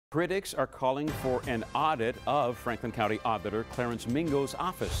Critics are calling for an audit of Franklin County Auditor Clarence Mingo's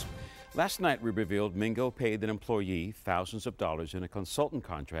office. Last night, we revealed Mingo paid an employee thousands of dollars in a consultant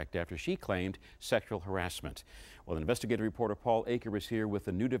contract after she claimed sexual harassment. Well, investigative reporter Paul Aker is here with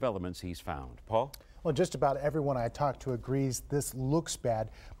the new developments he's found. Paul? Well, just about everyone I talked to agrees this looks bad,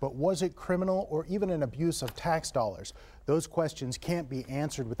 but was it criminal or even an abuse of tax dollars? Those questions can't be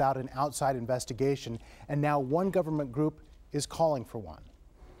answered without an outside investigation, and now one government group is calling for one.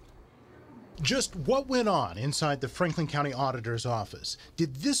 Just what went on inside the Franklin County Auditor's office?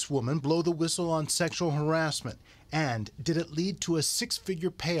 Did this woman blow the whistle on sexual harassment? And did it lead to a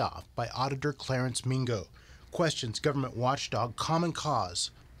six-figure payoff by Auditor Clarence Mingo? Questions government watchdog Common Cause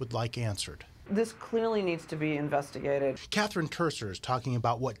would like answered. This clearly needs to be investigated. Catherine Terser is talking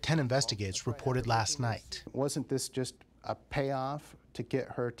about what 10 Investigates reported last night. Wasn't this just a payoff to get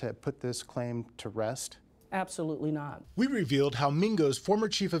her to put this claim to rest? Absolutely not. We revealed how Mingo's former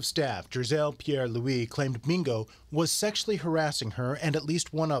chief of staff, Giselle Pierre-Louis, claimed Mingo was sexually harassing her and at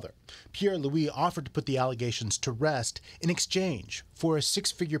least one other. Pierre-Louis offered to put the allegations to rest in exchange for a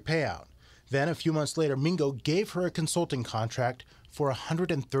six-figure payout. Then, a few months later, Mingo gave her a consulting contract for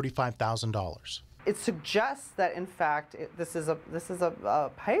 $135,000. It suggests that, in fact, this is a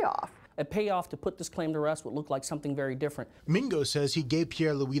payoff. A payoff to put this claim to rest would look like something very different. Mingo says he gave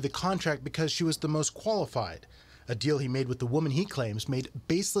Pierre-Louis the contract because she was the most qualified, a deal he made with the woman he claims made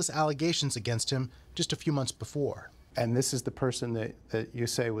baseless allegations against him just a few months before. And this is the person that you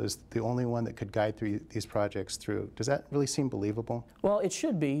say was the only one that could guide through these projects through. Does that really seem believable? Well, it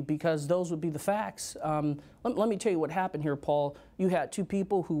should be, because those would be the facts. Let me tell you what happened here, Paul. You had two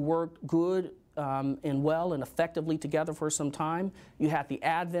people who worked good and well and effectively together for some time. You had the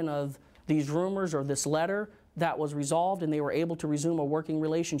advent of these rumors or this letter that was resolved, and they were able to resume a working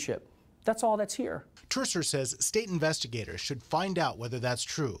relationship. That's all that's here. Terser says state investigators should find out whether that's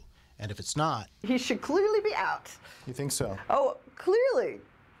true. And if it's not, he should clearly be out. You think so? Oh, clearly.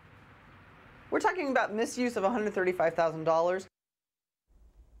 We're talking about misuse of $135,000.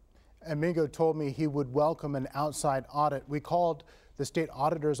 And Mingo told me he would welcome an outside audit. We called the state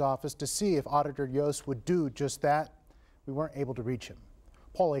auditor's office to see if Auditor Yost would do just that. We weren't able to reach him.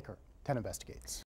 Paul Aker, 10 Investigates.